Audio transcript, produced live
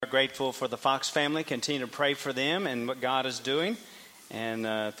grateful for the Fox family. Continue to pray for them and what God is doing. And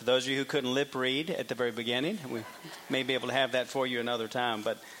for those of you who couldn't lip read at the very beginning, we may be able to have that for you another time.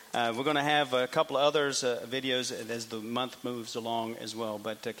 But we're going to have a couple of others videos as the month moves along as well.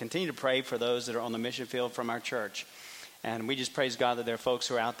 But continue to pray for those that are on the mission field from our church. And we just praise God that there are folks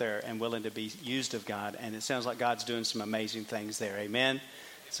who are out there and willing to be used of God. And it sounds like God's doing some amazing things there. Amen.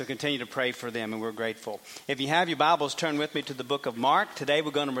 So continue to pray for them, and we're grateful. If you have your Bibles, turn with me to the book of Mark. Today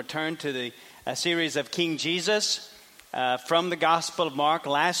we're going to return to the series of King Jesus from the Gospel of Mark.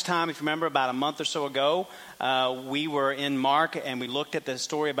 Last time, if you remember, about a month or so ago, we were in Mark, and we looked at the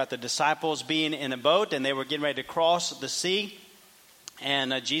story about the disciples being in a boat, and they were getting ready to cross the sea.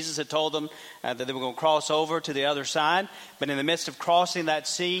 And Jesus had told them that they were going to cross over to the other side. But in the midst of crossing that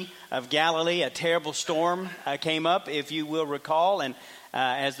Sea of Galilee, a terrible storm came up, if you will recall. And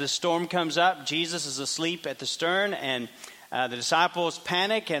as the storm comes up, Jesus is asleep at the stern. And the disciples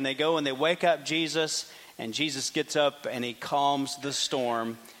panic, and they go and they wake up Jesus. And Jesus gets up and he calms the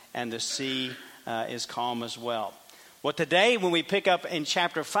storm. And the sea is calm as well. Well, today when we pick up in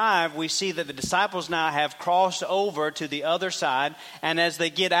chapter 5, we see that the disciples now have crossed over to the other side. And as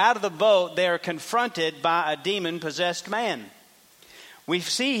they get out of the boat, they are confronted by a demon-possessed man. We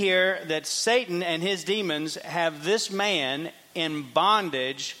see here that Satan and his demons have this man in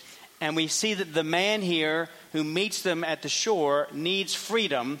bondage. And we see that the man here who meets them at the shore needs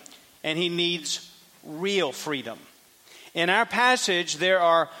freedom. And he needs real freedom. In our passage, there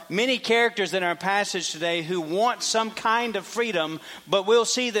are many characters in our passage today who want some kind of freedom, but we'll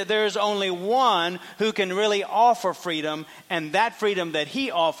see that there's only one who can really offer freedom, and that freedom that he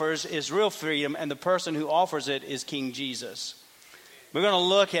offers is real freedom, and the person who offers it is King Jesus. We're going to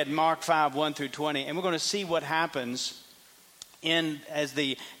look at Mark 5, 1 through 20, and we're going to see what happens as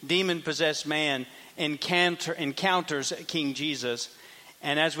the demon-possessed man encounters King Jesus.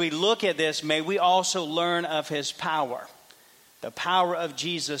 And as we look at this, may we also learn of his power. The power of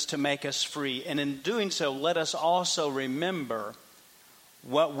Jesus to make us free. And in doing so, let us also remember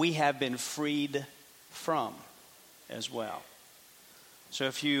what we have been freed from as well. So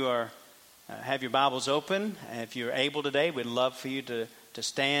if you have your Bibles open, and if you're able today, we'd love for you to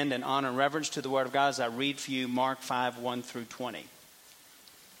stand in honor and reverence to the Word of God as I read for you Mark 5, 1 through 20.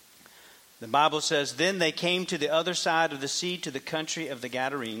 The Bible says, "Then they came to the other side of the sea to the country of the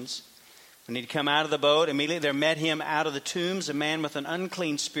Gadarenes. When he'd come out of the boat, immediately there met him out of the tombs a man with an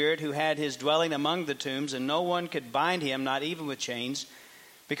unclean spirit who had his dwelling among the tombs, and no one could bind him, not even with chains,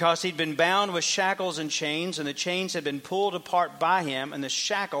 because he'd been bound with shackles and chains, and the chains had been pulled apart by him, and the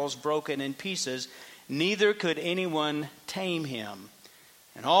shackles broken in pieces. Neither could anyone tame him.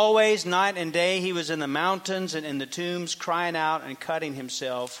 And always, night and day, he was in the mountains and in the tombs, crying out and cutting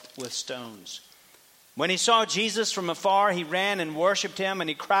himself with stones. When he saw Jesus from afar, he ran and worshipped him, and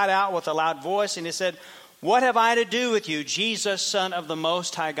he cried out with a loud voice, and he said, 'What have I to do with you, Jesus, Son of the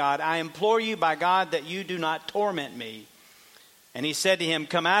Most High God? I implore you by God that you do not torment me.' And he said to him,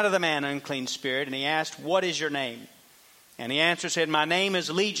 'Come out of the man, unclean spirit.' And he asked, 'What is your name?' And he answered, said, 'My name is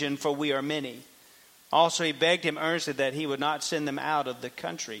Legion, for we are many.' Also he begged him earnestly that he would not send them out of the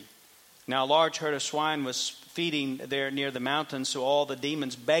country. Now a large herd of swine was feeding there near the mountains, so all the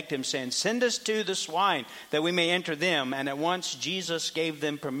demons begged him, saying, 'Send us to the swine, that we may enter them.' And at once Jesus gave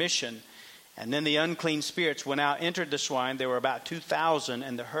them permission. And then the unclean spirits went out, entered the swine. There were about 2,000,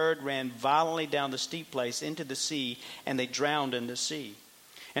 and the herd ran violently down the steep place into the sea, and they drowned in the sea.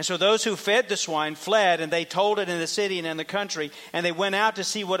 And so those who fed the swine fled, and they told it in the city and in the country. And they went out to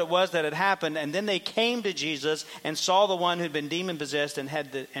see what it was that had happened. And then they came to Jesus and saw the one who'd been demon-possessed and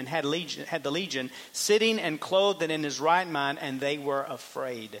had the legion sitting and clothed and in his right mind, and they were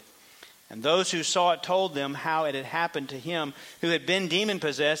afraid. And those who saw it told them how it had happened to him who had been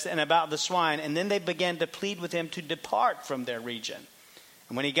demon-possessed and about the swine. And then they began to plead with him to depart from their region.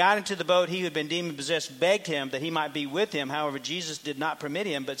 And when he got into the boat, he who had been demon-possessed begged him that he might be with him. However, Jesus did not permit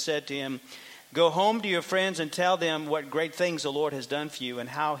him, but said to him, 'Go home to your friends and tell them what great things the Lord has done for you and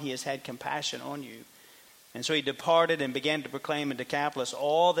how he has had compassion on you.' And so he departed and began to proclaim in Decapolis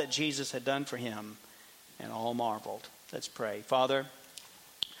all that Jesus had done for him, and all marveled." Let's pray. Father,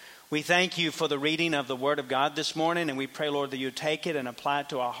 we thank you for the reading of the Word of God this morning, and we pray, Lord, that you take it and apply it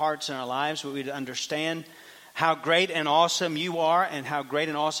to our hearts and our lives, that we would understand how great and awesome you are, and how great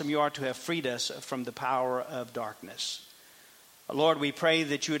and awesome you are to have freed us from the power of darkness. Lord, we pray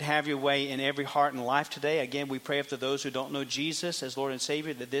that you would have your way in every heart and life today. Again, we pray for those who don't know Jesus as Lord and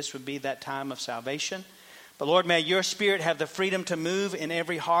Savior, that this would be that time of salvation. But Lord, may your Spirit have the freedom to move in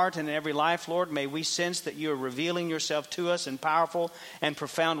every heart and in every life. Lord, may we sense that you are revealing yourself to us in powerful and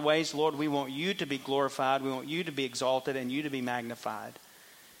profound ways. Lord, we want you to be glorified. We want you to be exalted and you to be magnified.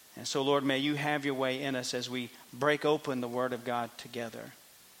 And so, Lord, may you have your way in us as we break open the Word of God together.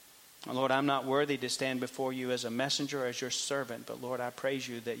 And Lord, I'm not worthy to stand before you as a messenger, as your servant, but Lord, I praise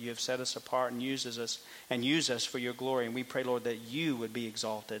you that you have set us apart and use us for your glory. And we pray, Lord, that you would be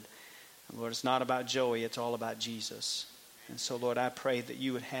exalted. And Lord, it's not about Joey, it's all about Jesus. And so, Lord, I pray that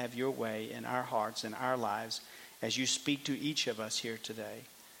you would have your way in our hearts and our lives as you speak to each of us here today.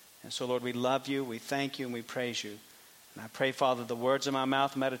 And so, Lord, we love you, we thank you, and we praise you. And I pray, Father, the words of my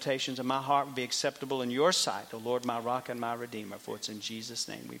mouth, meditations of my heart will be acceptable in your sight, O Lord, my rock and my redeemer. For it's in Jesus'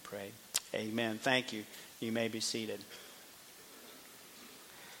 name we pray. Amen. Thank you. You may be seated.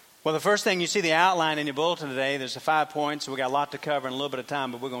 Well, the first thing, you see the outline in your bulletin today. There's 5 points. We got a lot to cover in a little bit of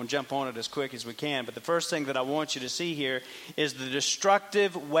time, but we're going to jump on it as quick as we can. But the first thing that I want you to see here is the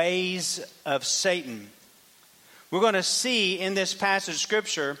destructive ways of Satan. We're going to see in this passage of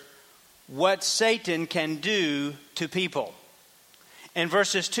Scripture what Satan can do to people. In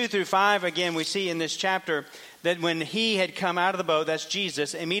verses 2 through 5, again, we see in this chapter that when he had come out of the boat, that's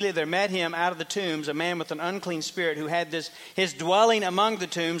Jesus, immediately there met him out of the tombs a man with an unclean spirit who had his dwelling among the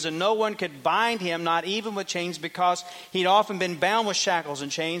tombs, and no one could bind him, not even with chains, because he'd often been bound with shackles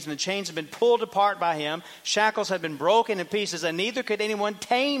and chains, and the chains had been pulled apart by him. Shackles had been broken in pieces, and neither could anyone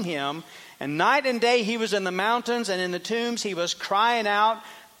tame him. And night and day he was in the mountains, and in the tombs he was crying out,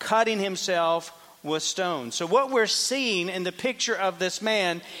 cutting himself with stones. So what we're seeing in the picture of this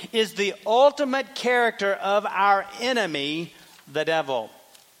man is the ultimate character of our enemy, the devil.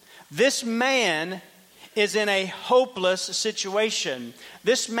 This man is in a hopeless situation.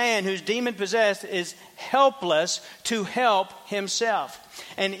 This man who's demon-possessed is helpless to help himself.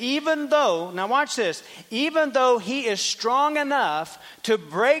 And even though, now watch this, even though he is strong enough to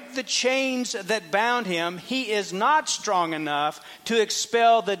break the chains that bound him, he is not strong enough to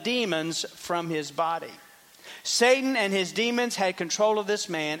expel the demons from his body. Satan and his demons had control of this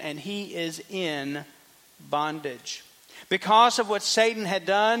man, and he is in bondage. Because of what Satan had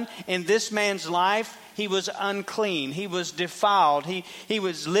done in this man's life, he was unclean. He was defiled. He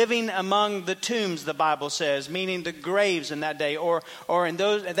was living among the tombs, the Bible says, meaning the graves in that day, or in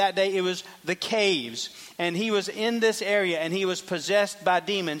that day it was the caves. And he was in this area, and he was possessed by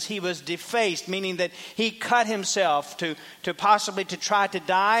demons. He was defaced, meaning that he cut himself to possibly to try to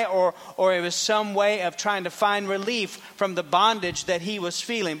die, or it was some way of trying to find relief from the bondage that he was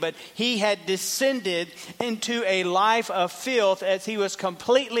feeling. But he had descended into a life of filth as he was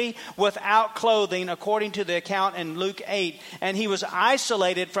completely without clothing, according to the account in Luke 8. And he was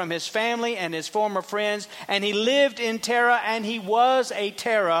isolated from his family and his former friends, and he lived in terror, and he was a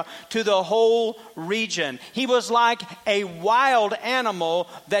terror to the whole region. He was like a wild animal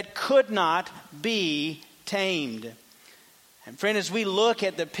that could not be tamed. And friend, as we look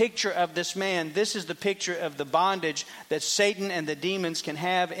at the picture of this man, this is the picture of the bondage that Satan and the demons can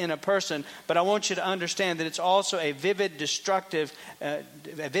have in a person. But I want you to understand that it's also a vivid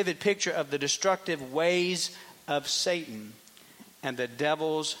picture of the destructive ways of Satan and the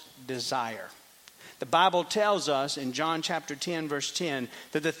devil's desire. The Bible tells us in John chapter 10, verse 10,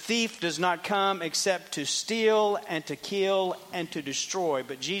 that the thief does not come except to steal and to kill and to destroy.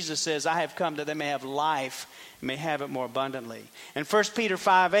 But Jesus says, I have come that they may have life, and may have it more abundantly. In 1 Peter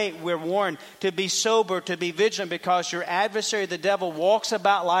 5:8, we're warned to be sober, to be vigilant, because your adversary, the devil, walks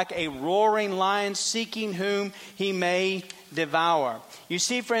about like a roaring lion, seeking whom he may devour. You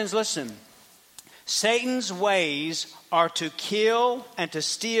see, friends, listen. Satan's ways are to kill and to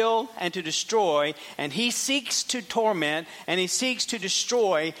steal and to destroy, and he seeks to torment and he seeks to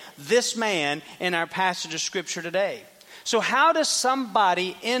destroy this man in our passage of Scripture today. So how does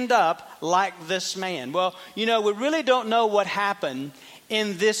somebody end up like this man? Well, we really don't know what happened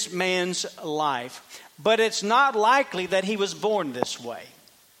in this man's life, but it's not likely that he was born this way.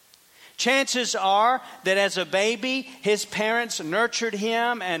 Chances are that as a baby, his parents nurtured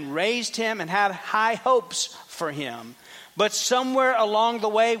him and raised him and had high hopes for him. But somewhere along the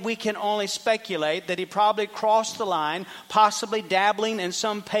way, we can only speculate that he probably crossed the line, possibly dabbling in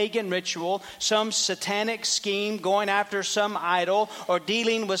some pagan ritual, some satanic scheme, going after some idol, or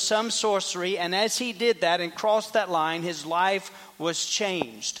dealing with some sorcery. And as he did that and crossed that line, his life was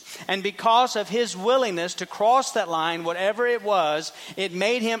changed. And because of his willingness to cross that line, whatever it was, it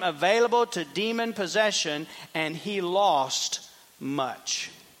made him available to demon possession, and he lost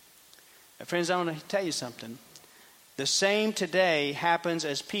much. Now, friends, I want to tell you something. The same today happens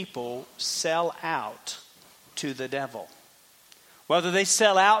as people sell out to the devil. Whether they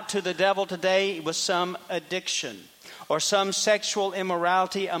sell out to the devil today with some addiction or some sexual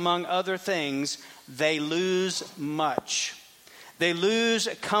immorality, among other things, they lose much. They lose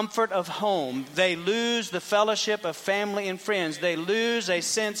comfort of home. They lose the fellowship of family and friends. They lose a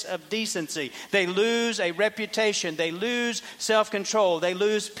sense of decency. They lose a reputation. They lose self-control. They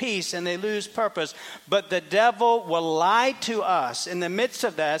lose peace and they lose purpose. But the devil will lie to us in the midst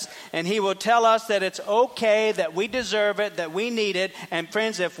of this, and he will tell us that it's okay, that we deserve it, that we need it. And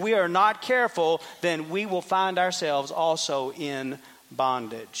friends, if we are not careful, then we will find ourselves also in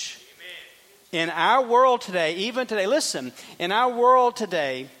bondage. In our world today, even today, listen, in our world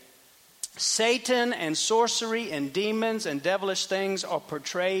today, Satan and sorcery and demons and devilish things are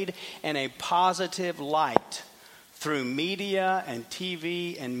portrayed in a positive light through media and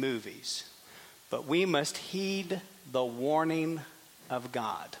TV and movies. But we must heed the warning of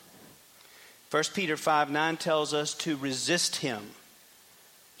God. 1 Peter 5:9 tells us to resist him,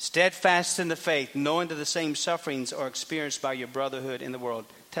 steadfast in the faith, knowing that the same sufferings are experienced by your brotherhood in the world,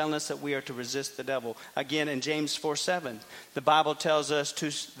 telling us that we are to resist the devil. Again, in James 4:7, the Bible tells us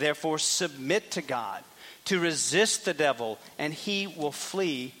to therefore submit to God, to resist the devil, and he will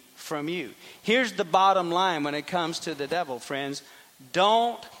flee from you. Here's the bottom line when it comes to the devil, friends.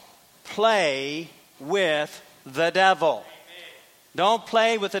 Don't play with the devil. Don't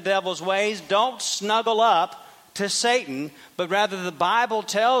play with the devil's ways. Don't snuggle up to Satan, but rather the Bible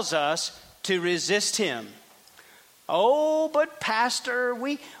tells us to resist him. Oh, but Pastor,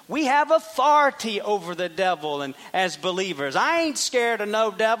 we have authority over the devil, and as believers, I ain't scared of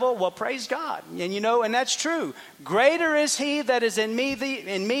no devil. Well, praise God. And and that's true. Greater is he that is in me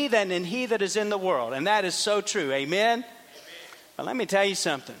than in he that is in the world. And that is so true. Amen? Well, let me tell you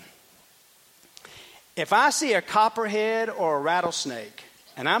something. If I see a copperhead or a rattlesnake,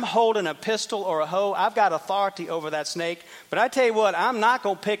 and I'm holding a pistol or a hoe, I've got authority over that snake. But I tell you what, I'm not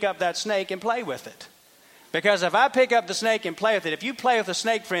going to pick up that snake and play with it. Because if I pick up the snake and play with it, if you play with a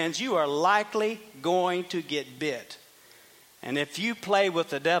snake, friends, you are likely going to get bit. And if you play with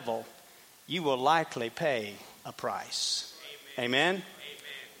the devil, you will likely pay a price. Amen? Amen?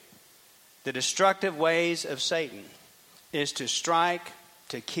 The destructive ways of Satan is to strike,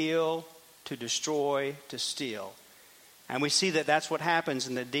 to kill, to destroy, to steal. And we see that that's what happens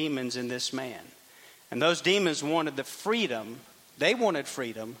in the demons in this man. And those demons wanted the freedom. They wanted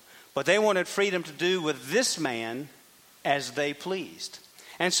freedom. But they wanted freedom to do with this man as they pleased.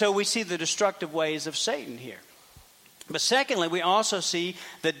 And so we see the destructive ways of Satan here. But secondly, we also see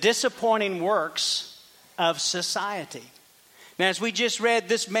the disappointing works of society. Now, as we just read,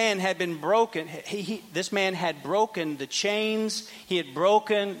 this man had been broken. This man had broken the chains. He had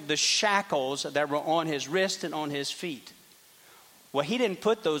broken the shackles that were on his wrist and on his feet. Well, he didn't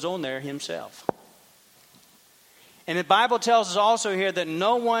put those on there himself. And the Bible tells us also here that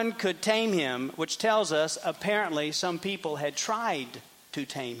no one could tame him, which tells us apparently some people had tried to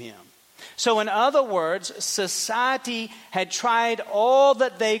tame him. So in other words, society had tried all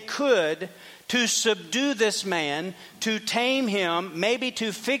that they could to subdue this man, to tame him, maybe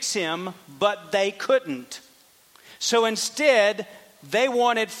to fix him, but they couldn't. So instead, they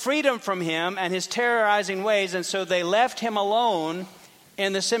wanted freedom from him and his terrorizing ways, and so they left him alone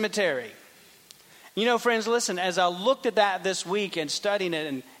in the cemetery. Friends, listen, as I looked at that this week and studying it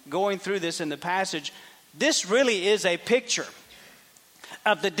and going through this in the passage, this really is a picture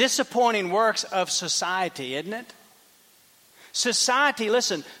of the disappointing works of society, isn't it?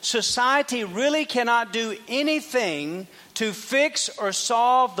 Society really cannot do anything to fix or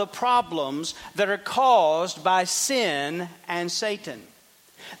solve the problems that are caused by sin and Satan.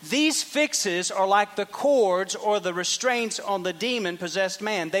 These fixes are like the cords or the restraints on the demon-possessed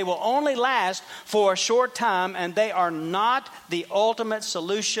man. They will only last for a short time, and they are not the ultimate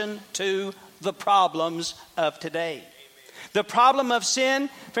solution to the problems of today. Amen. The problem of sin,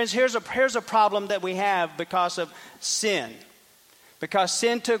 friends, here's a problem that we have because of sin. Because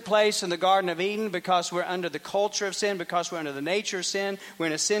sin took place in the Garden of Eden, because we're under the culture of sin, because we're under the nature of sin, we're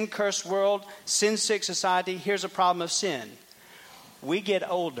in a sin-cursed world, sin-sick society. Here's a problem of sin. We get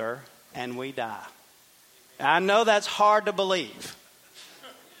older and we die. I know that's hard to believe.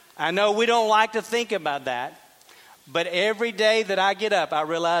 I know we don't like to think about that. But every day that I get up, I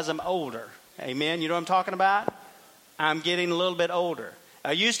realize I'm older. Amen? You know what I'm talking about? I'm getting a little bit older.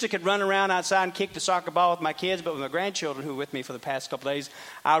 I used to could run around outside and kick the soccer ball with my kids, but with my grandchildren who were with me for the past couple of days,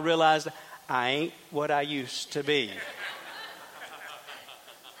 I realized I ain't what I used to be.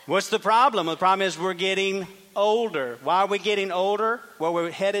 What's the problem? The problem is we're getting older. Why are we getting older? Well,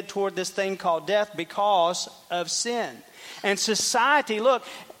 we're headed toward this thing called death because of sin. And society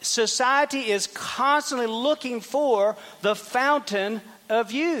is constantly looking for the fountain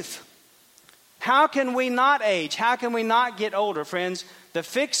of youth. How can we not age? How can we not get older, friends? The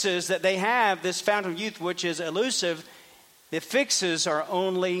fixes that they have, this fountain of youth, which is elusive, The fixes are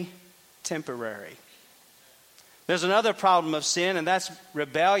only temporary. There's another problem of sin, and that's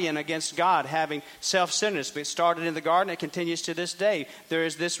rebellion against God, having self-centeredness. It started in the garden, it continues to this day. There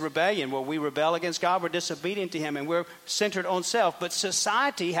is this rebellion where we rebel against God, we're disobedient to Him, and we're centered on self. But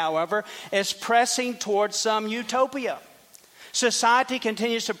society, however, is pressing towards some utopia. Society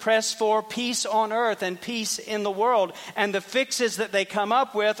continues to press for peace on earth and peace in the world. And the fixes that they come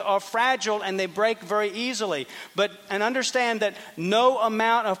up with are fragile and they break very easily. And understand that no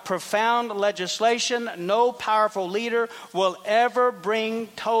amount of profound legislation, no powerful leader will ever bring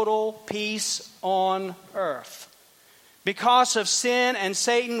total peace on earth. Because of sin and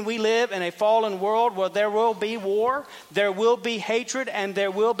Satan, we live in a fallen world where there will be war, there will be hatred, and there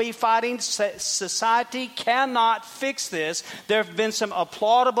will be fighting. Society cannot fix this. There have been some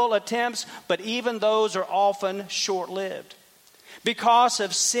applaudable attempts, but even those are often short-lived. Because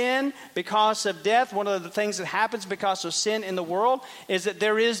of sin, because of death, one of the things that happens because of sin in the world is that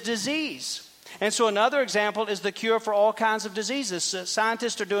there is disease. And so another example is the cure for all kinds of diseases.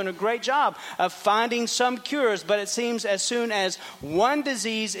 Scientists are doing a great job of finding some cures, but it seems as soon as one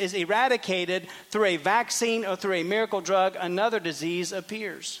disease is eradicated through a vaccine or through a miracle drug, another disease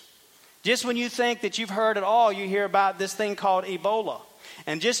appears. Just when you think that you've heard it all, you hear about this thing called Ebola.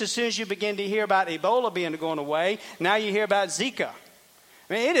 And just as soon as you begin to hear about Ebola going away, now you hear about Zika.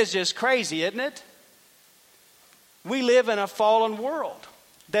 I mean, it is just crazy, isn't it? We live in a fallen world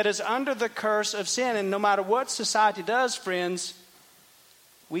that is under the curse of sin. And no matter what society does, friends,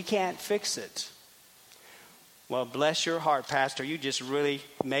 we can't fix it. Well, bless your heart, Pastor. You just really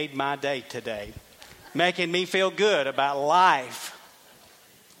made my day today, making me feel good about life.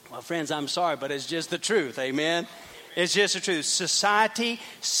 Well, friends, I'm sorry, but it's just the truth. Amen? It's just the truth. Society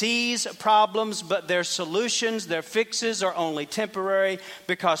sees problems, but their solutions, their fixes are only temporary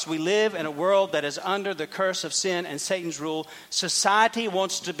because we live in a world that is under the curse of sin and Satan's rule. Society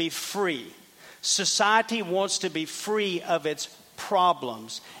wants to be free. Society wants to be free of its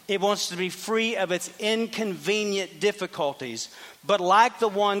problems. It wants to be free of its inconvenient difficulties. But like the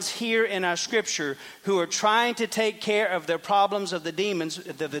ones here in our scripture who are trying to take care of their problems of the demons,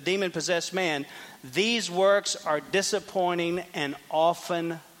 the demon-possessed man, these works are disappointing and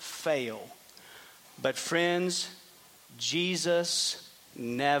often fail. But friends, Jesus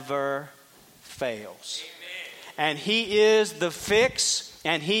never fails. And He is the fix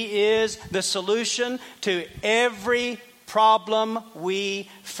and He is the solution to every problem we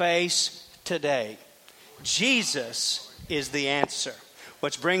face today. Jesus is the answer.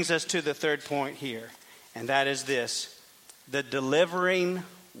 Which brings us to the third point here, and that is this: the delivering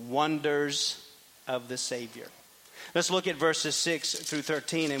wonders of the Savior. Let's look at verses 6 through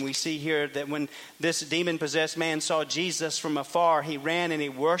 13, and we see here that when this demon-possessed man saw Jesus from afar, he ran and he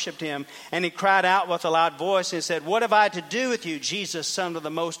worshipped Him, and he cried out with a loud voice and said, "What have I to do with you, Jesus, Son of the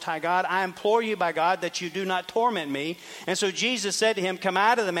Most High God? I implore you by God that you do not torment me." And so Jesus said to him, "Come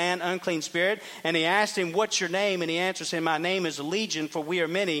out of the man, unclean spirit." And he asked him, "What's your name?" And he answers him, "My name is Legion, for we are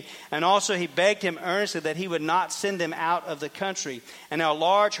many." And also he begged him earnestly that he would not send them out of the country. And now a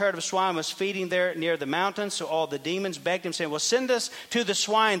large herd of swine was feeding there near the mountains, so all the demons begged him, saying, "Well, send us to the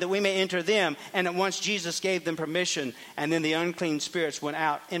swine that we may enter them." And at once Jesus gave them permission. And then the unclean spirits went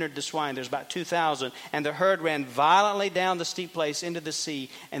out, entered the swine. There's about 2,000. And the herd ran violently down the steep place into the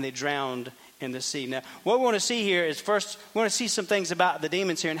sea, and they drowned in the sea. Now, what we want to see here is first, we want to see some things about the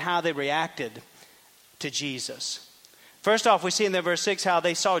demons here and how they reacted to Jesus. First off, we see in verse 6 how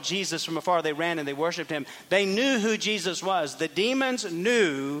they saw Jesus from afar. They ran and they worshipped Him. They knew who Jesus was. The demons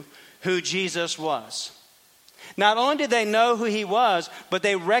knew who Jesus was. Not only did they know who He was, but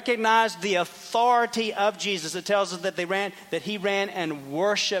they recognized the authority of Jesus. It tells us that He ran and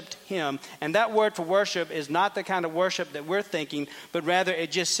worshiped Him. And that word for worship is not the kind of worship that we're thinking, but rather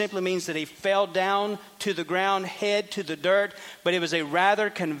it just simply means that He fell down to the ground, head to the dirt. But it was a rather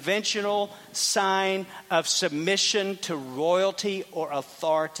conventional sign of submission to royalty or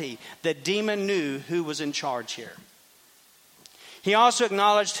authority. The demon knew who was in charge here. He also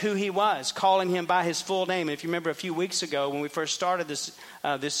acknowledged who He was, calling Him by His full name. And if you remember a few weeks ago when we first started this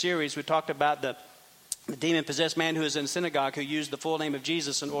series, we talked about the demon-possessed man who was in synagogue who used the full name of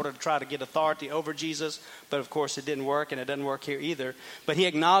Jesus in order to try to get authority over Jesus. But of course it didn't work, and it doesn't work here either. But he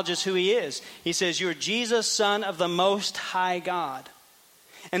acknowledges who He is. He says, "You're Jesus, Son of the Most High God."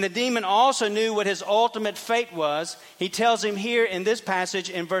 And the demon also knew what his ultimate fate was. He tells him here in this passage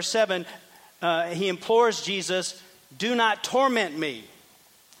in verse 7, he implores Jesus, "Do not torment me."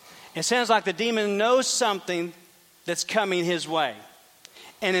 It sounds like the demon knows something that's coming his way.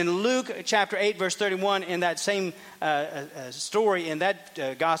 And in Luke chapter 8, verse 31, in that same story, in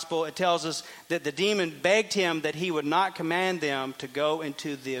that gospel, it tells us that the demon begged him that he would not command them to go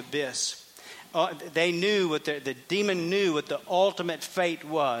into the abyss. They knew what the demon knew what the ultimate fate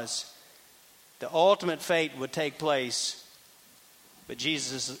was. The ultimate fate would take place, but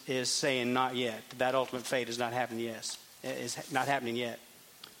Jesus is saying not yet. That ultimate fate is not happening yet. Is not happening yet.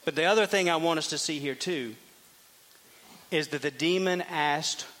 But the other thing I want us to see here too is that the demon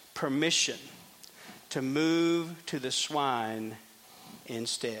asked permission to move to the swine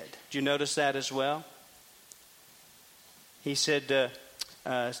instead. Did you notice that as well? He said,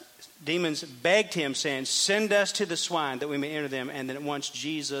 demons begged him, saying, send us to the swine that we may enter them. And then at once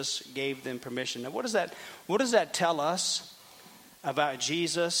Jesus gave them permission. Now what does that tell us about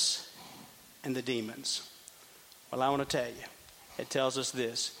Jesus and the demons? Well, I want to tell you. It tells us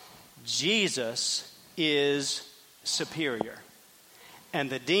this. Jesus is superior,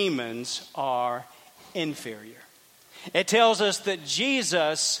 and the demons are inferior. It tells us that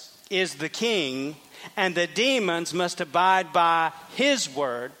Jesus is the king, and the demons must abide by his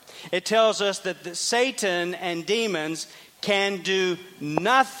word. It tells us that Satan and demons can do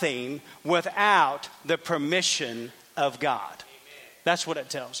nothing without the permission of God. That's what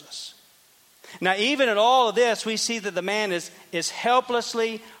it tells us. Now, even in all of this, we see that the man is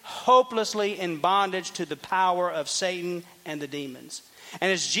helplessly, hopelessly in bondage to the power of Satan and the demons.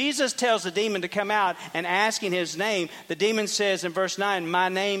 And as Jesus tells the demon to come out and asking his name, the demon says in verse 9, my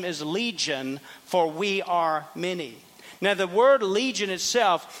name is Legion, for we are many. Now, the word legion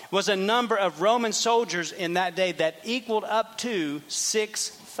itself was a number of Roman soldiers in that day that equaled up to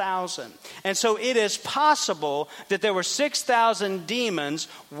 6,000. And so it is possible that there were 6,000 demons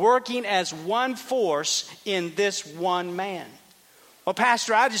working as one force in this one man. Well,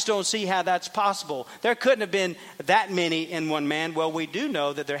 Pastor, I just don't see how that's possible. There couldn't have been that many in one man. Well, we do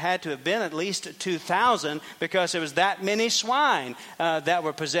know that there had to have been at least 2,000 because there was that many swine that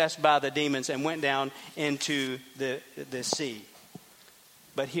were possessed by the demons and went down into the sea.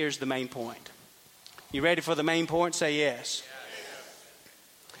 But here's the main point. You ready for the main point? Say yes.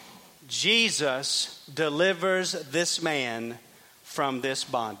 Jesus delivers this man from this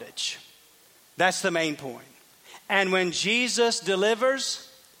bondage. That's the main point. And when Jesus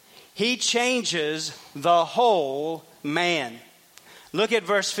delivers, he changes the whole man. Look at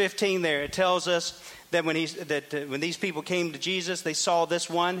verse 15 there. It tells us that when these people came to Jesus, they saw this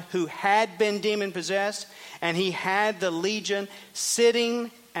one who had been demon possessed, and he had the legion sitting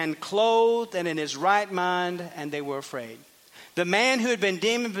and clothed and in his right mind, and they were afraid. The man who had been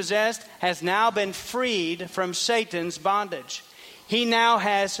demon possessed has now been freed from Satan's bondage. He now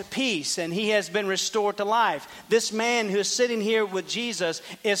has peace, and he has been restored to life. This man who is sitting here with Jesus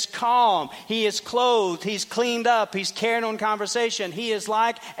is calm. He is clothed. He's cleaned up. He's carrying on conversation. He is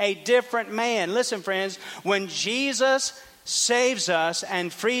like a different man. Listen, friends, when Jesus saves us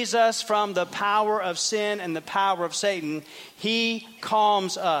and frees us from the power of sin and the power of Satan, he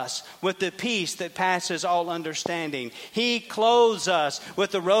calms us with the peace that passes all understanding. He clothes us with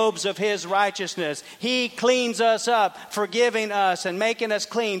the robes of his righteousness. He cleans us up, forgiving us and making us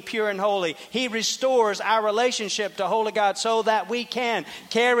clean, pure, and holy. He restores our relationship to holy God so that we can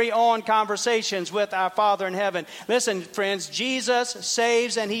carry on conversations with our Father in heaven. Listen, friends, Jesus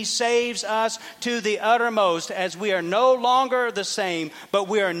saves, and he saves us to the uttermost, as we are no longer the same, but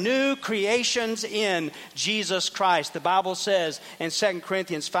we are new creations in Jesus Christ. The Bible says in 2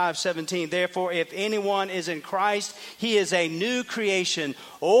 Corinthians 5:17, therefore, if anyone is in Christ, he is a new creation.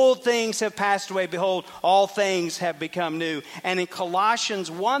 Old things have passed away. Behold, all things have become new. And in Colossians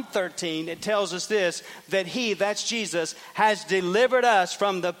 1:13, it tells us this, that he, that's Jesus, has delivered us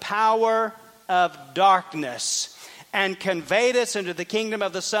from the power of darkness and conveyed us into the kingdom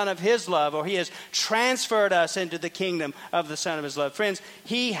of the Son of his love, or he has transferred us into the kingdom of the Son of his love. Friends,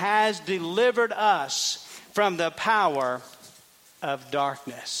 he has delivered us from the power of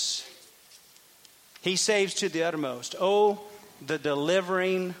darkness. He saves to the uttermost. Oh, the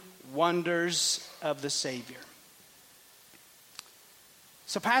delivering wonders of the Savior.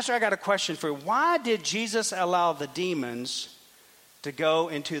 So, Pastor, I got a question for you. Why did Jesus allow the demons to go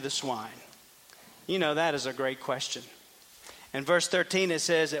into the swine? You know, that is a great question. In verse 13 it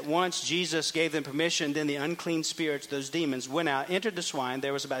says, at once Jesus gave them permission, then the unclean spirits, those demons, went out, entered the swine.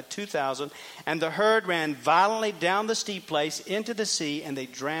 There was about 2,000, and the herd ran violently down the steep place into the sea, and they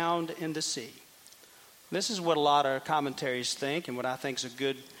drowned in the sea. This is what a lot of commentaries think, and what I think is a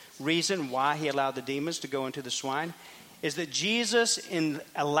good reason why he allowed the demons to go into the swine, is that Jesus, in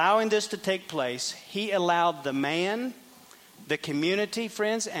allowing this to take place, he allowed the man, the community,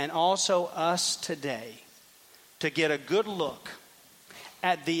 friends, and also us today to get a good look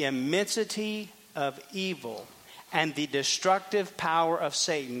at the immensity of evil and the destructive power of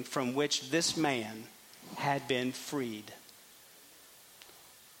Satan from which this man had been freed.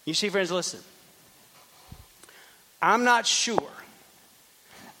 You see, friends, listen. I'm not sure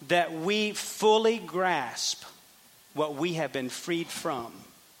that we fully grasp what we have been freed from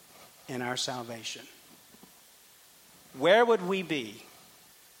in our salvation. Where would we be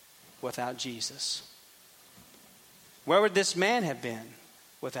without Jesus? Where would this man have been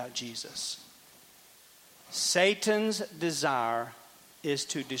without Jesus? Satan's desire is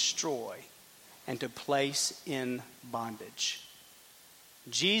to destroy and to place in bondage.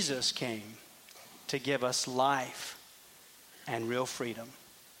 Jesus came to give us life and real freedom.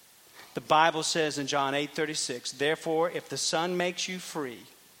 The Bible says in John 8:36, therefore, if the Son makes you free,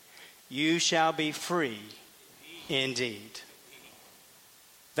 you shall be free indeed.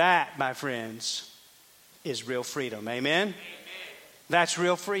 That, my friends, is real freedom. Amen? Amen. That's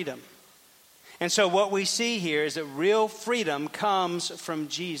real freedom. And so what we see here is that real freedom comes from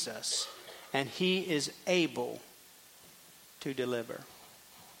Jesus, and he is able to deliver.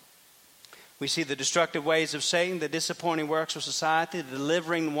 We see the destructive ways of Satan, the disappointing works of society, the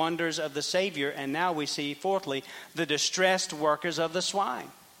delivering wonders of the Savior, and now we see, fourthly, the distressed workers of the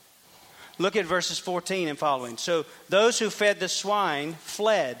swine. Look at verses 14 and following. So those who fed the swine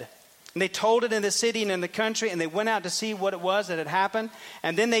fled. And they told it in the city and in the country, and they went out to see what it was that had happened.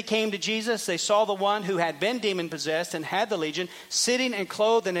 And then they came to Jesus. They saw the one who had been demon-possessed and had the legion, sitting and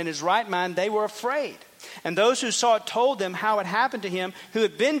clothed and in his right mind. They were afraid. And those who saw it told them how it happened to him who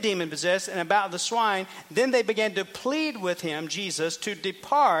had been demon-possessed and about the swine. Then they began to plead with him, Jesus, to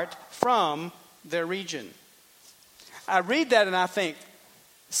depart from their region. I read that and I think,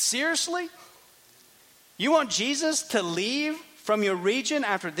 seriously? You want Jesus to leave from your region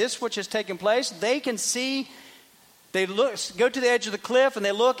after this which has taken place? They can see, they look, go to the edge of the cliff and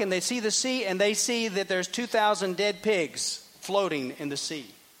they look and they see the sea and they see that there's 2,000 dead pigs floating in the sea.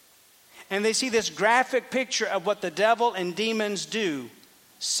 And they see this graphic picture of what the devil and demons do,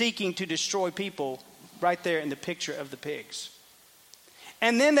 seeking to destroy people right there in the picture of the pigs.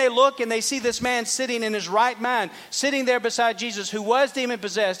 And then they look and they see this man sitting in his right mind, sitting there beside Jesus, who was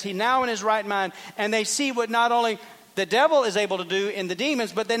demon-possessed. He now in his right mind. And they see what not only the devil is able to do in the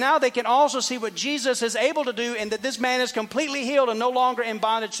demons, but then now they can also see what Jesus is able to do, and that this man is completely healed and no longer in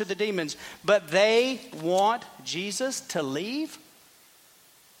bondage to the demons. But they want Jesus to leave?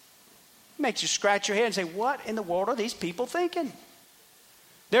 It makes you scratch your head and say, what in the world are these people thinking?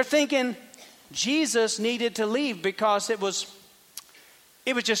 They're thinking Jesus needed to leave because it was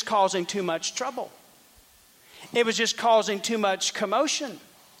just causing too much trouble. It was just causing too much commotion.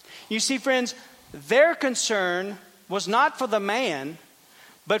 You see, friends, their concern was not for the man,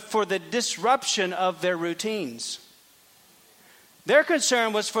 but for the disruption of their routines. Their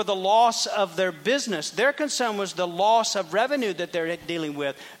concern was for the loss of their business. Their concern was the loss of revenue that they're dealing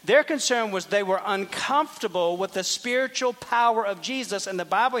with. Their concern was they were uncomfortable with the spiritual power of Jesus. And the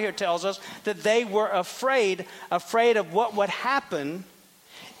Bible here tells us that they were afraid of what would happen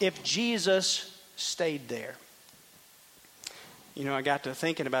if Jesus stayed there. You know, I got to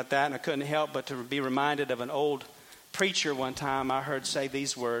thinking about that, and I couldn't help but to be reminded of an old preacher one time I heard say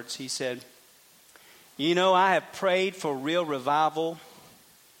these words. He said, you know, I have prayed for real revival.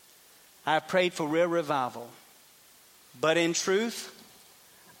 I've prayed for real revival. But in truth,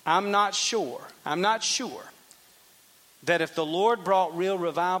 I'm not sure that if the Lord brought real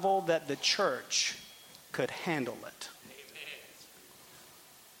revival, that the church could handle it. Amen.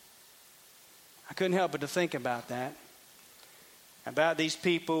 I couldn't help but to think about that. About these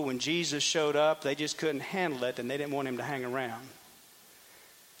people, when Jesus showed up, they just couldn't handle it and they didn't want him to hang around.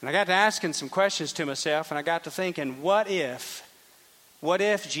 And I got to asking some questions to myself, and I got to thinking, what if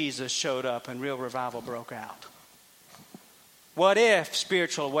Jesus showed up and real revival broke out? What if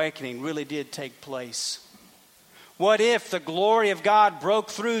spiritual awakening really did take place? What if the glory of God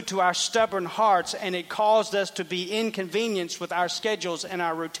broke through to our stubborn hearts and it caused us to be inconvenienced with our schedules and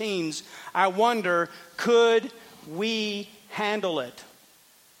our routines? I wonder, could we handle it?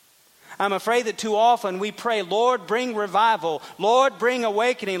 I'm afraid that too often we pray, Lord, bring revival. Lord, bring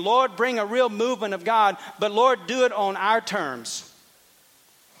awakening. Lord, bring a real movement of God. But Lord, do it on our terms.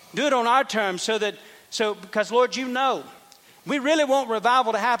 Do it on our terms because Lord, you know, we really want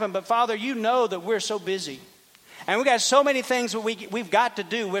revival to happen, but Father, you know that we're so busy. And we got so many things that we've got to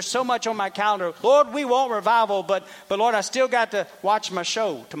do. We're so much on my calendar. Lord, we want revival, but Lord, I still got to watch my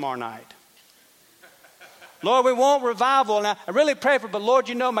show tomorrow night. Lord, we want revival. And I really pray for it, but Lord,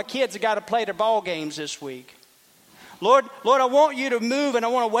 you know my kids have got to play their ball games this week. Lord, I want you to move and I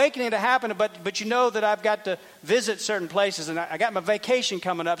want awakening to happen, but you know that I've got to visit certain places and I got my vacation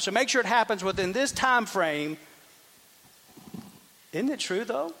coming up, so make sure it happens within this time frame. Isn't it true,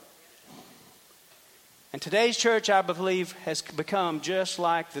 though? And today's church, I believe, has become just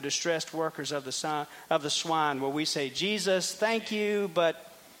like the distressed workers of the swine, where we say, Jesus, thank you, but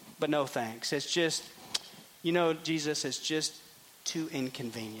no thanks. It's just, Jesus, it's just too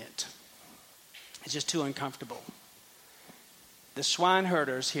inconvenient. It's just too uncomfortable. The swine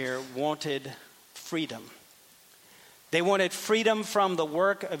herders here wanted freedom. They wanted freedom from the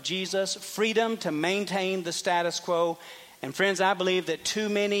work of Jesus, freedom to maintain the status quo. And friends, I believe that too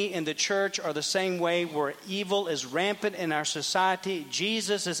many in the church are the same way, where evil is rampant in our society.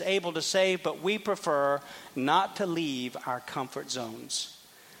 Jesus is able to save, but we prefer not to leave our comfort zones.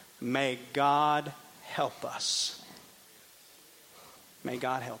 May God help us. May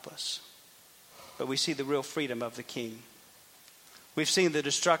God help us. But we see the real freedom of the King. We've seen the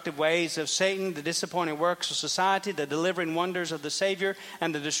destructive ways of Satan, the disappointing works of society, the delivering wonders of the Savior,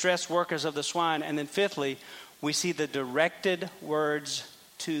 and the distressed workers of the swine. And then fifthly, we see the directed words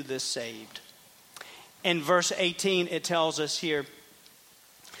to the saved. In verse 18, it tells us here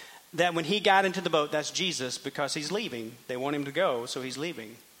that when he got into the boat, that's Jesus, because he's leaving. They want him to go, so he's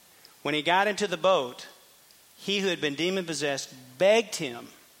leaving. When he got into the boat, he who had been demon-possessed begged him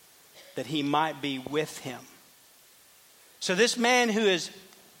that he might be with him. So this man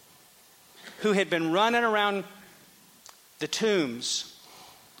who had been running around the tombs,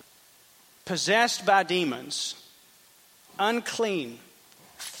 possessed by demons, unclean,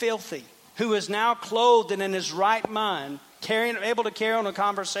 filthy, who is now clothed and in his right mind, able to carry on a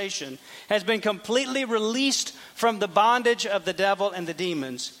conversation, has been completely released from the bondage of the devil and the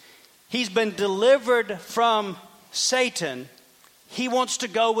demons. He's been delivered from Satan. He wants to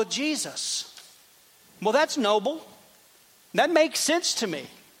go with Jesus. Well, that's noble. That makes sense to me.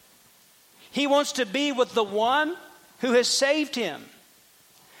 He wants to be with the one who has saved him.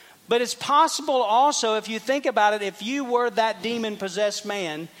 But it's possible also, if you think about it, if you were that demon-possessed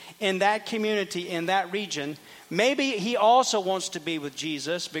man in that community, in that region, maybe he also wants to be with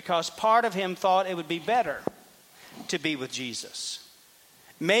Jesus because part of him thought it would be better to be with Jesus.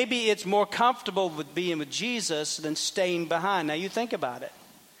 Maybe it's more comfortable with being with Jesus than staying behind. Now you think about it.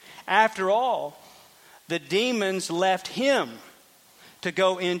 After all, the demons left him to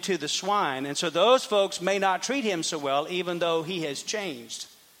go into the swine. And so those folks may not treat him so well, even though he has changed.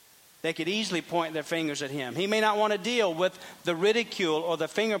 They could easily point their fingers at him. He may not want to deal with the ridicule or the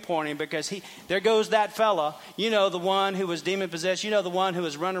finger pointing because there goes that fella, the one who was demon-possessed, the one who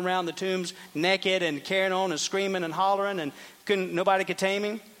was running around the tombs naked and carrying on and screaming and hollering and nobody could tame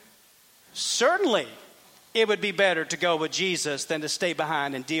him. Certainly, it would be better to go with Jesus than to stay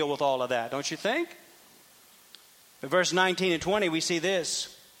behind and deal with all of that, don't you think? In verse 19 and 20, we see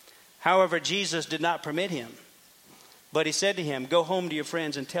this. However, Jesus did not permit him. But he said to him, go home to your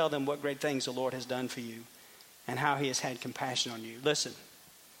friends and tell them what great things the Lord has done for you and how he has had compassion on you. Listen,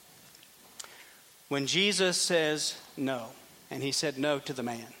 when Jesus says no, and he said no to the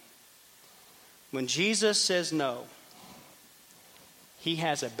man, when Jesus says no, he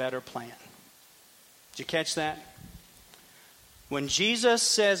has a better plan. Did you catch that? When Jesus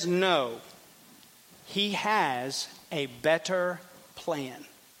says no, he has a better plan.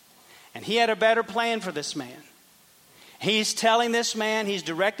 And he had a better plan for this man. He's telling this man, he's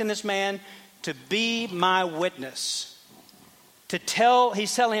directing this man to be my witness.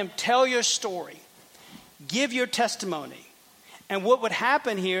 He's telling him, tell your story. Give your testimony. And what would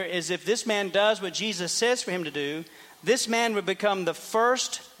happen here is if this man does what Jesus says for him to do, this man would become the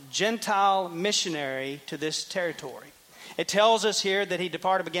first Gentile missionary to this territory. It tells us here that he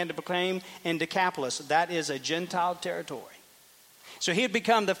departed, began to proclaim in Decapolis. That is a Gentile territory. So he had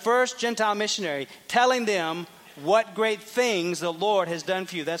become the first Gentile missionary, telling them what great things the Lord has done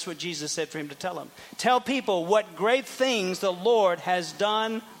for you. That's what Jesus said for him to tell them. Tell people what great things the Lord has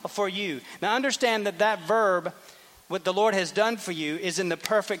done for you. Now understand that verb, what the Lord has done for you, is in the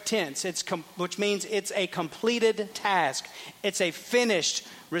perfect tense, which means it's a completed task. It's a finished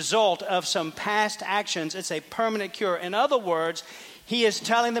result of some past actions. It's a permanent cure. In other words, he is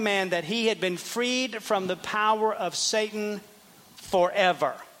telling the man that he had been freed from the power of Satan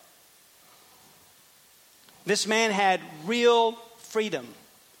forever. This man had real freedom.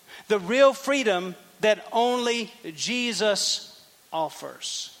 The real freedom that only Jesus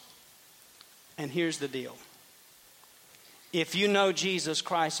offers. And here's the deal. If you know Jesus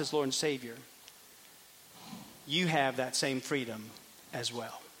Christ as Lord and Savior, you have that same freedom as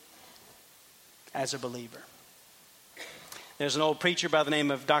well, as a believer. There's an old preacher by the name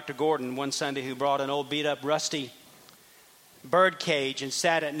of Dr. Gordon one Sunday who brought an old beat-up, rusty bird cage and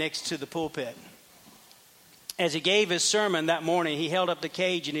sat it next to the pulpit. As he gave his sermon that morning, he held up the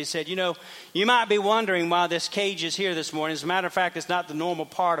cage and he said, you know, you might be wondering why this cage is here this morning. As a matter of fact, it's not the normal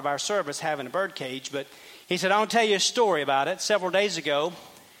part of our service, having a bird cage. But he said, I'll tell you a story about it. Several days ago,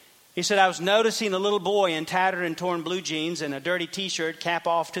 he said, I was noticing a little boy in tattered and torn blue jeans and a dirty T-shirt, cap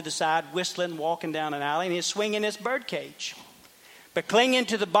off to the side, whistling, walking down an alley, and he's swinging his bird cage. But clinging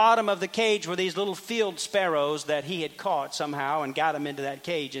to the bottom of the cage were these little field sparrows that he had caught somehow and got them into that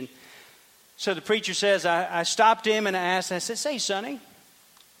cage. And so the preacher says, I stopped him and I said, say, Sonny,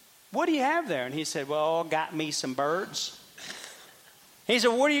 what do you have there? And he said, well, got me some birds. He said,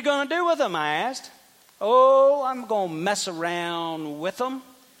 what are you going to do with them? I asked. Oh, I'm going to mess around with them,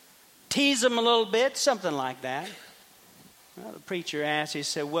 tease them a little bit, something like that. Well, the preacher asked, he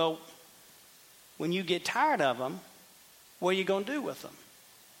said, well, when you get tired of them, what are you going to do with them?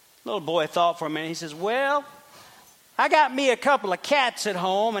 The little boy thought for a minute. He says, well, I got me a couple of cats at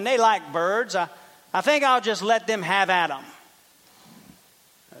home, and they like birds. I think I'll just let them have at them.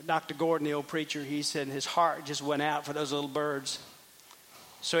 Dr. Gordon, the old preacher, he said his heart just went out for those little birds.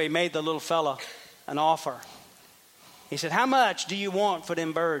 So he made the little fella an offer. He said, how much do you want for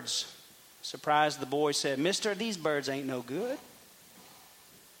them birds? Surprised, the boy said, mister, these birds ain't no good.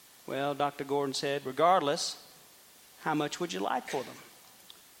 Well, Dr. Gordon said, regardless, how much would you like for them?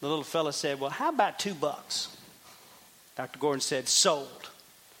 The little fella said, well, how about $2? Dr. Gordon said, sold.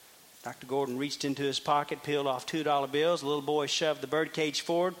 Dr. Gordon reached into his pocket, peeled off $2 bills. The little boy shoved the bird cage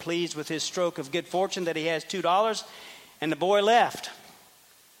forward, pleased with his stroke of good fortune that he has $2. And the boy left.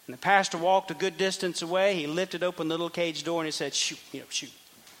 And the pastor walked a good distance away. He lifted open the little cage door and he said, shoot, shoot.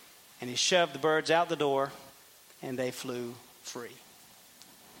 And he shoved the birds out the door and they flew free.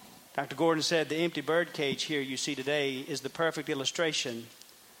 Dr. Gordon said the empty bird cage here you see today is the perfect illustration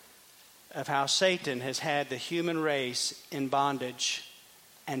of how Satan has had the human race in bondage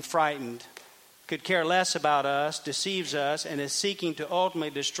and frightened, could care less about us, deceives us, and is seeking to ultimately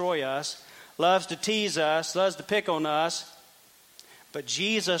destroy us, loves to tease us, loves to pick on us. But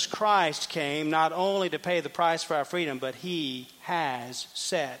Jesus Christ came not only to pay the price for our freedom, but he has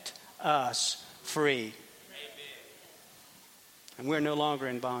set us free. And we're no longer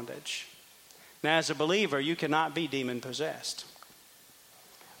in bondage. Now, as a believer, you cannot be demon-possessed.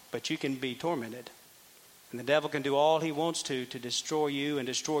 But you can be tormented. And the devil can do all he wants to destroy you and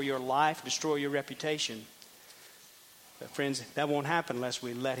destroy your life, destroy your reputation. But friends, that won't happen unless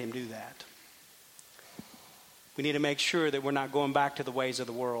we let him do that. We need to make sure that we're not going back to the ways of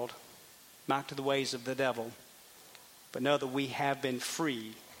the world, not to the ways of the devil, but know that we have been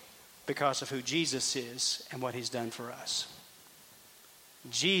free because of who Jesus is and what he's done for us.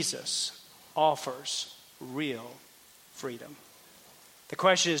 Jesus offers real freedom. The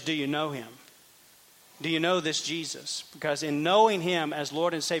question is, do you know him? Do you know this Jesus? Because in knowing him as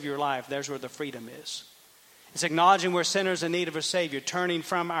Lord and Savior of your life, there's where the freedom is. It's acknowledging we're sinners in need of a Savior, turning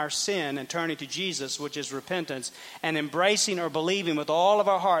from our sin and turning to Jesus, which is repentance, and embracing or believing with all of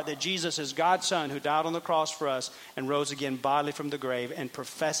our heart that Jesus is God's Son who died on the cross for us and rose again bodily from the grave, and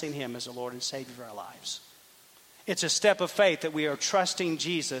professing him as the Lord and Savior of our lives. It's a step of faith that we are trusting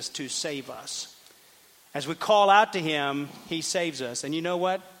Jesus to save us. As we call out to him, he saves us. And you know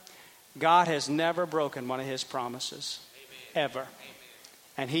what? God has never broken one of his promises. Amen. Ever. Amen.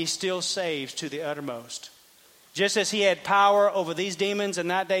 And he still saves to the uttermost. Just as he had power over these demons in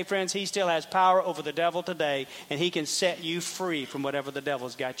that day, friends, he still has power over the devil today. And he can set you free from whatever the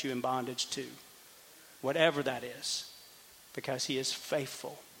devil's got you in bondage to. Whatever that is. Because he is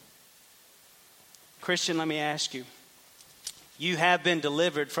faithful. Christian, let me ask you. You have been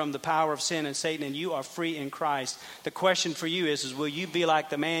delivered from the power of sin and Satan, and you are free in Christ. The question for you is will you be like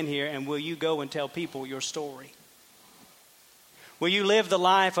the man here, and will you go and tell people your story? Will you live the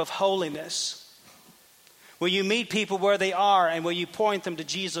life of holiness? Will you meet people where they are, and will you point them to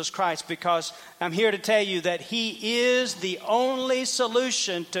Jesus Christ? Because I'm here to tell you that he is the only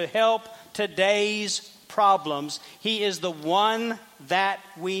solution to help today's problems. He is the one that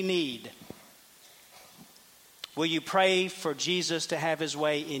we need. Will you pray for Jesus to have his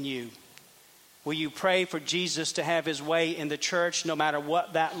way in you? Will you pray for Jesus to have his way in the church, no matter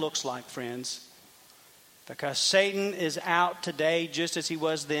what that looks like, friends? Because Satan is out today, just as he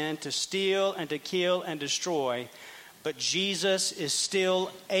was then, to steal and to kill and destroy. But Jesus is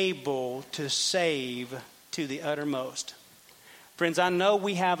still able to save to the uttermost. Friends, I know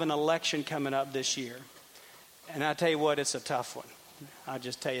we have an election coming up this year. And I tell you what, it's a tough one. I'll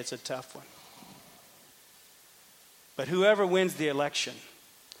just tell you it's a tough one. But whoever wins the election,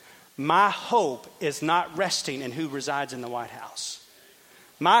 my hope is not resting in who resides in the White House.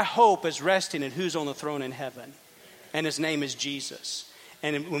 My hope is resting in who's on the throne in heaven. and his name is Jesus.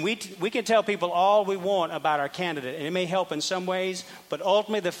 And when we can tell people all we want about our candidate, and it may help in some ways, but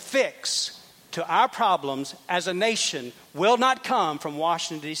ultimately the fix to our problems as a nation will not come from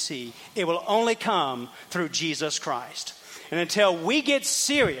Washington, D.C. It will only come through Jesus Christ. And until we get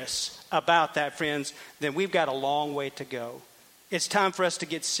serious about that, friends, then we've got a long way to go. It's time for us to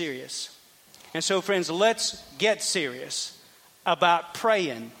get serious. And so, friends, let's get serious about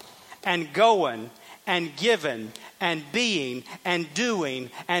praying and going and giving and being and doing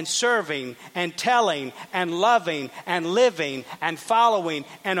and serving and telling and loving and living and following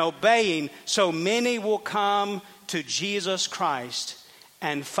and obeying, so many will come to Jesus Christ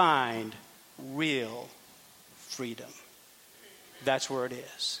and find real freedom. That's where it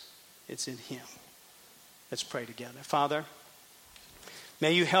is. It's in him. Let's pray together. Father,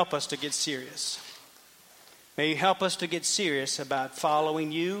 may you help us to get serious. May you help us to get serious about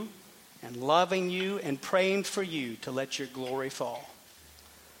following you and loving you and praying for you to let your glory fall.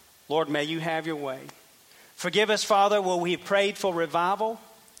 Lord, may you have your way. Forgive us, Father, where we prayed for revival,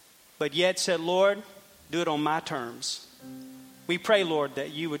 but yet said, Lord, do it on my terms. We pray, Lord,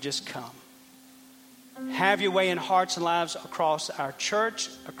 that you would just come. Have your way in hearts and lives across our church,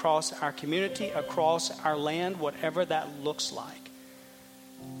 across our community, across our land, whatever that looks like.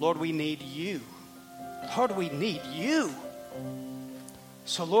 Lord, we need you. Lord, we need you.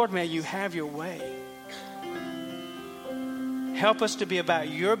 So, Lord, may you have your way. Help us to be about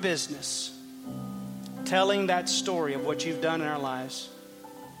your business, telling that story of what you've done in our lives,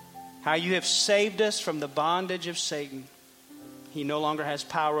 how you have saved us from the bondage of Satan. He no longer has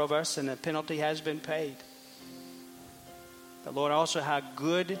power over us, and the penalty has been paid. But, Lord, also how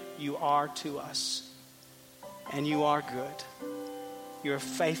good you are to us. And you are good. You're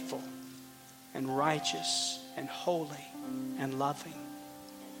faithful and righteous and holy and loving.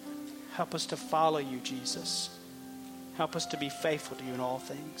 Help us to follow you, Jesus. Help us to be faithful to you in all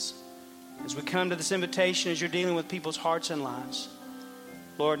things. As we come to this invitation, as you're dealing with people's hearts and lives,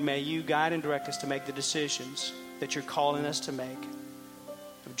 Lord, may you guide and direct us to make the decisions that you're calling us to make.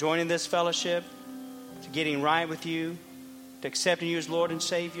 Of joining this fellowship, to getting right with you, to accepting you as Lord and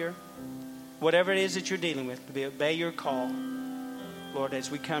Savior. Whatever it is that you're dealing with, to obey your call. Lord, as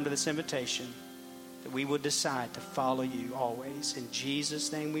we come to this invitation, that we would decide to follow you always. In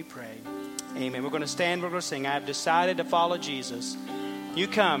Jesus' name we pray. Amen. We're going to stand, we're going to sing. I have decided to follow Jesus. You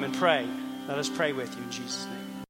come and pray. Let us pray with you in Jesus' name.